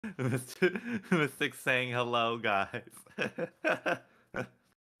Mystic saying hello, guys.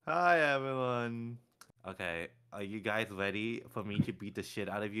 Hi, everyone. Okay, are you guys ready for me to beat the shit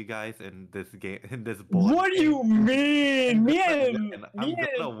out of you guys in this game, in this board What do game? you mean? I'm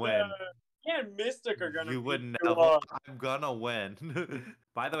gonna win. Me and Mystic are gonna You would beat you never. up. I'm gonna win.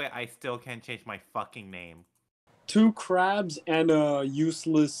 By the way, I still can't change my fucking name. 2 crabs and a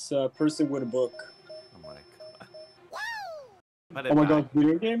useless person with a book. Oh my god. Put Oh it my back. god,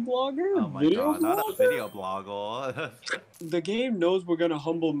 video game blogger? Oh my Video god, not a blogger? video blogger. The game knows we're gonna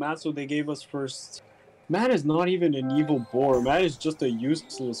humble Matt, so they gave us first. Matt is not even an evil boar. Matt is just a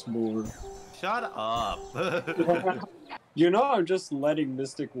useless boar. Shut up. You know, I'm just letting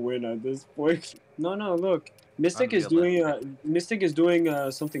Mystic win at this point. No, look. Mystic is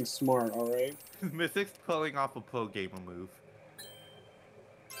doing something smart, alright? Mystic's pulling off a pro gamer move.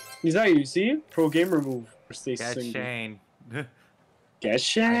 Is that you see? Pro gamer move. Stay Get single. Shane. Get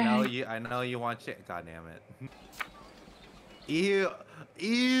Shane. I know you want shit. God damn it. Ew.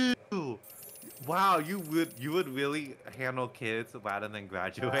 Ew. Wow, you would really handle kids rather than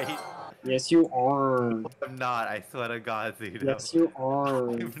graduate? Yes, you are. I'm not, I swear to God, Zito. Yes, you are.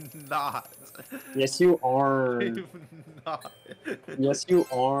 I'm not. Yes, you are. I'm not. Yes, you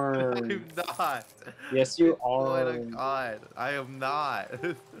are. I'm not. Yes, you I swear are. to God, I am not.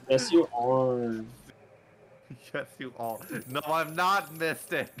 Yes, you are. Yes, you are. No, I'm not,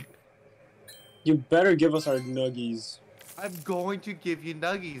 Mystic. You better give us our nuggies. I'm going to give you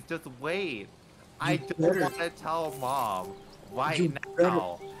nuggies. Just wait. I don't better. want to tell Mom right You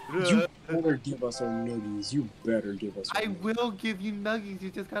now. You better give us our nuggies. You better give us our I nuggies. will give you nuggies.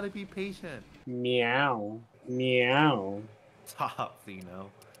 You just gotta be patient. Meow. Meow. Stop, Zeno.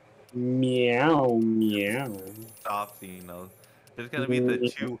 Meow. Meow. Stop, Zeno. There's gonna be the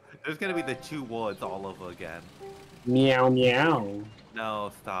two. There's gonna be the 2 words all over again. Meow. Meow.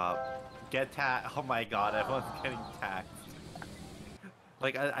 No, stop. Get taxed. Oh my God, everyone's getting taxed.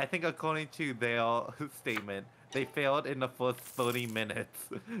 Like I think according to their statement, they failed in the first 30 minutes.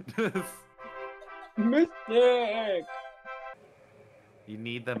 Mystic. You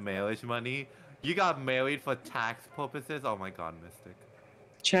need the marriage money? You got married for tax purposes? Oh my God, Mystic.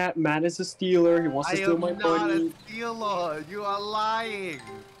 Chat, Matt is a stealer. He wants to steal my I am not money. a stealer. You are lying.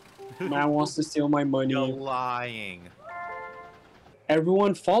 Matt wants to steal my money. You're lying.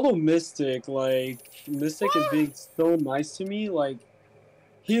 Everyone follow Mystic. Like, Mystic is being so nice to me. Like,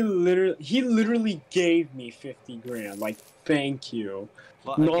 he literally gave me 50 grand. Like, thank you.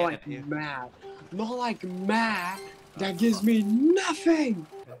 But Not again, like Matt. Not like Matt. That gives me nothing.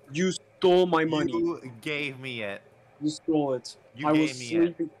 You stole my money. You gave me it. You stole it. You I gave was me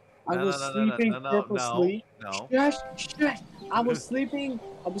sleeping. I was sleeping purposely. No. Shh. I was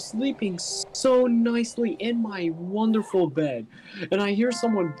sleeping so nicely in my wonderful bed, and I hear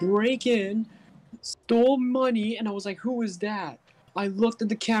someone break in, stole money, and I was like, "Who is that?" I looked at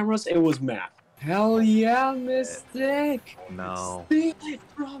the cameras. It was Matt. Hell yeah, Mystic! No. Steal it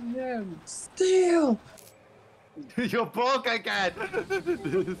from them. Steal. You're broke again.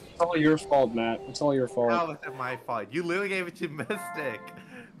 It's all your fault, Matt. It's all your fault. How is it my fault? You literally gave it to Mystic.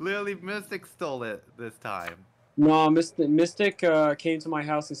 Literally, Mystic stole it this time. No, Mystic came to my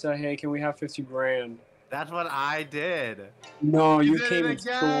house and said, "Hey, can we have 50 grand?" That's what I did. No, you did came it and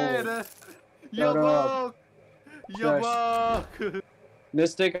stole it. You're Shut up. broke. You're Shush. broke.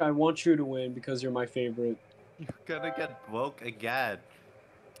 Mystic, I want you to win because you're my favorite. You're gonna get broke again.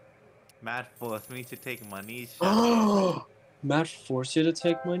 Matt forced me to take money. Shut Oh, Matt forced you to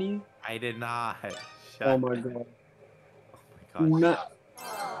take money? I did not. Shut Oh my god. Oh my god. Matt,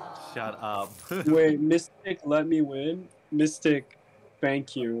 Shut up. wait, Mystic, let me win. Mystic,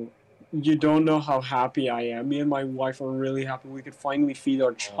 thank you. You don't know how happy I am. Me and my wife are really happy. We could finally feed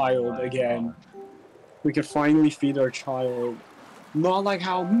our child again. We could finally feed our child. Not like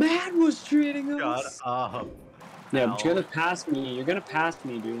how Matt was treating us. Shut up. Yeah, Ow. but you're gonna pass me. You're gonna pass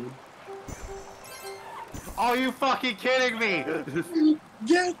me, dude. Are you fucking kidding me?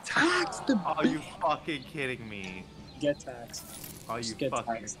 Get taxed! Are you fucking kidding me? Get taxed. Are you Just get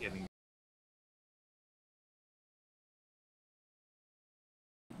fucking taxed. kidding me?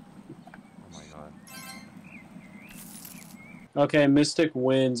 Oh my god. Okay, Mystic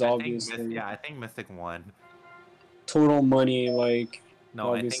wins, I obviously. I think Mystic won. Total money, like...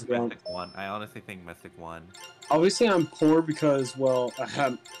 No, I think obviously, Mystic won. I honestly think Mystic won. Obviously, I'm poor because, well,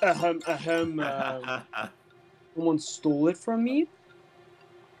 someone stole it from me.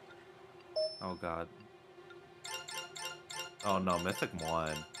 Oh god. Oh no, Mystic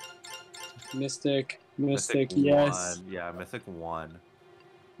won. Mystic, Mystic yes. won. Yeah, Mystic won.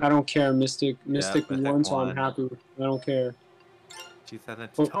 I don't care, Mystic Mystic won, so I'm won. happy. I don't care. She said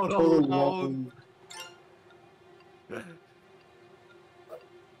it's Total total loan. loan.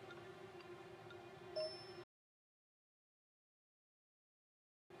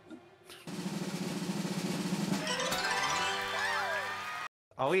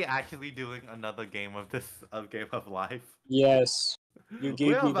 Are we actually doing another game of Game of Life? Yes. You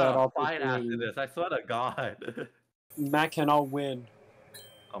gave We're me that about to fight after opportunity. this. I swear to God. Matt cannot win.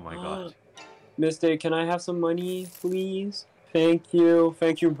 Oh my God. Mystic, can I have some money, please? Thank you.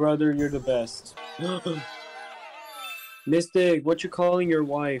 Thank you, brother. You're the best. Mystic, what you calling your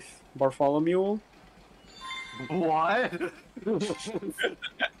wife? Bartholomew? What?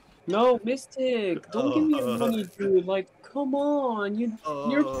 No, Mystic, don't give me your money, dude. Like, come on.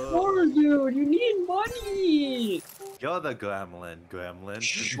 You're poor, dude. You need money. You're the gremlin.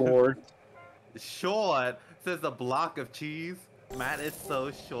 Short. Short says a block of cheese. Matt is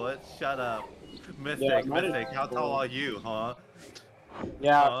so short. Shut up. Yeah, Mystic, how tall are you, huh?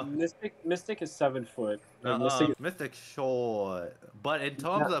 Yeah, Mystic is 7 foot. Like Mystic. Mystic short. But in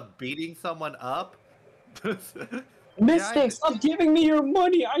terms of beating someone up, Mystic, stop giving me your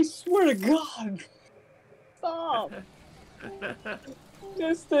money! I swear to God! Stop!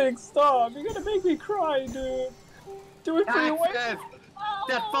 Mystic, stop! You're gonna make me cry, dude! Do it for your wife!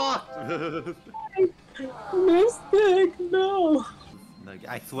 Get fucked! Mystic, no!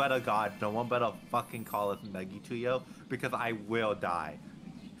 I swear to God, no one better fucking call us Nuggy to you because I will die.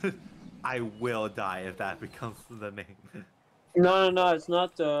 I will die if that becomes the name. No, it's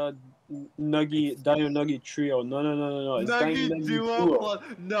not Nuggy, Dino Nuggy Trio. No. It's Nuggy Dino Nuggy Duo Duo. Plus.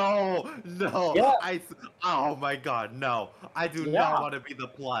 No. Yeah. Oh my God, no. I do not want to be the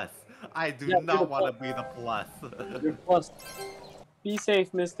plus. I do not want to be the plus. You're plus. Be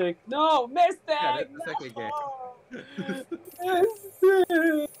safe, Mystic. No, Mystic! Yeah, that's the second game.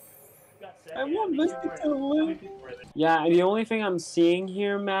 Mystic! I want Mystic to live. Yeah, and the only thing I'm seeing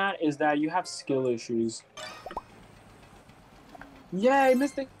here, Matt, is that you have skill issues. Yay,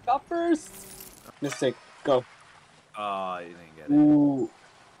 Mystic got first! Mystic, go. Oh, you didn't get it. Ooh.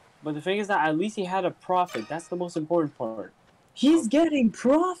 But the thing is that at least he had a profit. That's the most important part. He's getting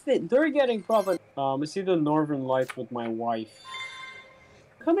profit! They're getting profit! I see the Northern Lights with my wife.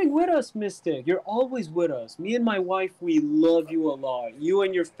 Coming with us, Mystic. You're always with us. Me and my wife, we love you a lot. You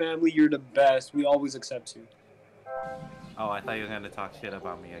and your family, you're the best. We always accept you. Oh, I thought you were going to talk shit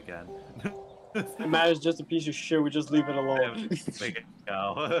about me again. Matt is just a piece of shit. We just leave it alone. Make it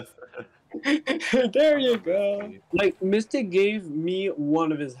go. There you go. Like, Mystic gave me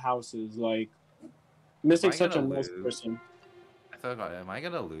one of his houses. Like, Mystic's such a nice person. I thought about it. Am I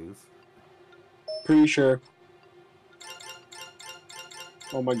going to lose? Pretty sure.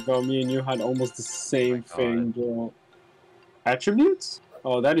 Oh my God, me and you had almost the same thing, bro. Attributes?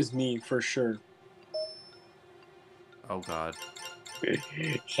 Oh, that is me, for sure. Oh God.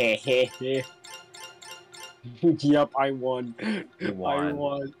 Yep, I won. You won. I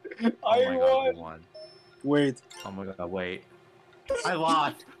won. Oh my God, you won. Wait. Oh my God, wait. I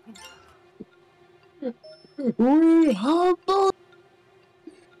lost! We humbled!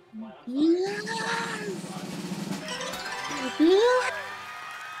 Yes! Yes!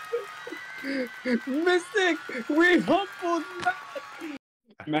 Mystic! We humbled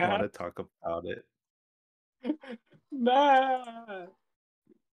Matt! I want to talk about it. Matt!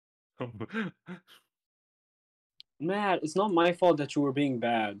 Matt, it's not my fault that you were being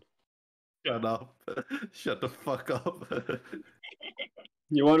bad. Shut up. Shut the fuck up.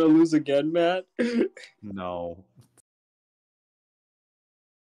 You want to lose again, Matt? No.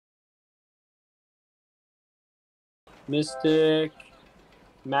 Mystic.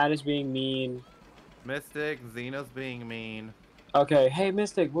 Matt is being mean. Mystic, Xeno's being mean. Okay, hey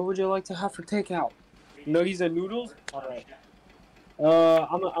Mystic, what would you like to have for takeout? Nuggies and noodles? Alright.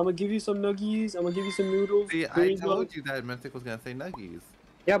 I'm gonna give you some nuggies. I'm gonna give you some noodles. See, I told you that Mystic was gonna say nuggies.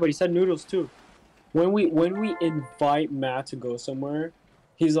 Yeah, but he said noodles too. When we invite Matt to go somewhere,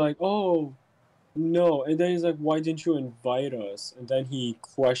 he's like, "Oh, no," and then he's like, "Why didn't you invite us?" And then he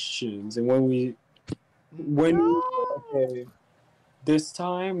questions, and okay, this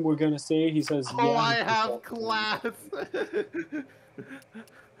time we're gonna say he says, "Oh, yeah, I have class.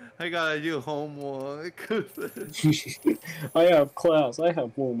 I gotta do homework." I have class. I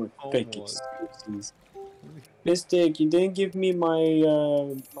have homework. Fake excuses. Mystic, you didn't give me my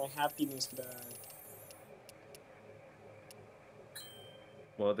my happiness back.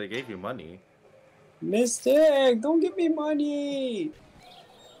 Well, they gave you money. Mystic, don't give me money.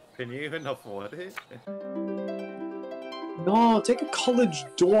 Can you even afford it? No, take a college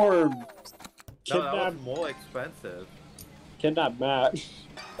dorm. No, that was more expensive. Kidnap Matt.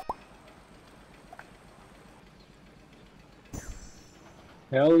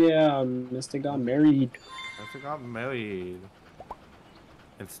 Hell yeah, Mystic got married. Mystic got married.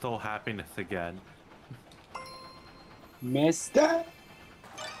 It's still happiness again. Mystic!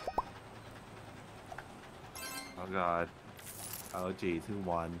 Oh god. Oh jeez, who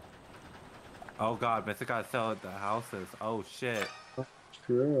won? Oh god, Mystic got to sell the houses. Oh shit.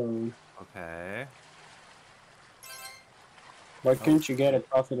 True. Okay. Why Oh couldn't you get a shit.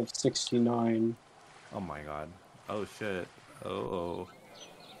 profit of 69? Oh my god. Oh shit. Oh.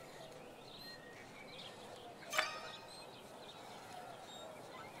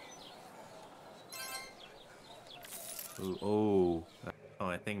 Ooh, oh. Oh,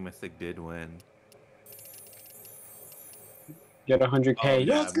 I think Mystic did win. Get Oh 100k.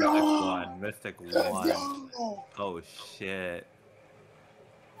 yeah, Let's Mystic go! won. Mystic Let's won. go! Oh shit.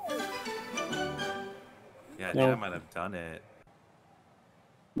 Yeah, I think I No, might have done it.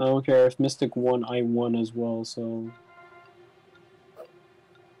 I don't care. If Mystic won, I won as well, so...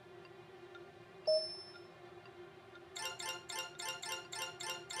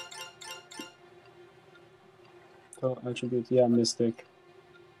 Oh, attributes. Yeah, Mystic.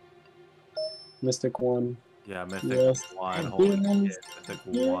 Mystic won. Yeah, Mystic Yes. won. Holy Yes. shit. Mystic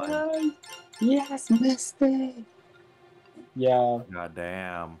won. Yes. Yes, Mystic. Yeah. God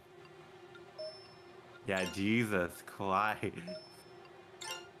damn. Yeah, Jesus Christ.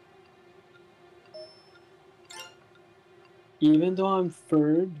 Even though I'm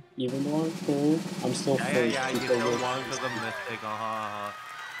third, I'm still first Yeah, you because still of won because of Mystic. Mystic. Uh-huh.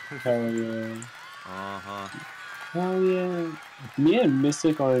 Hell yeah. Uh-huh. Hell yeah. Me and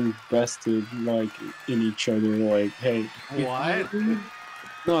Mystic are invested, like, in each other. Like, hey, if I What? win...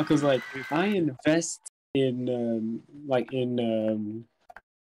 No, because, like, I invest in,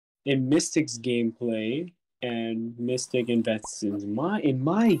 in Mystic's gameplay, and Mystic invests in my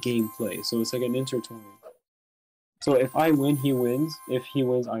gameplay. So it's like an intertwine. So if I win, he wins. If he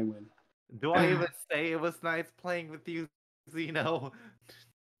wins, I win. Do I even say it was nice playing with you, Zeno?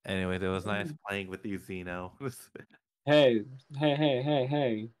 Anyways, it was nice playing with you, Zeno. Hey,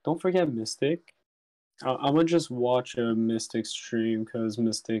 hey. Don't forget Mystic. I'm gonna just watch a Mystic stream because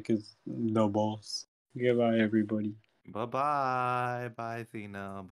Mystic is the boss. Goodbye, everybody. Bye-bye. Bye, Zeno.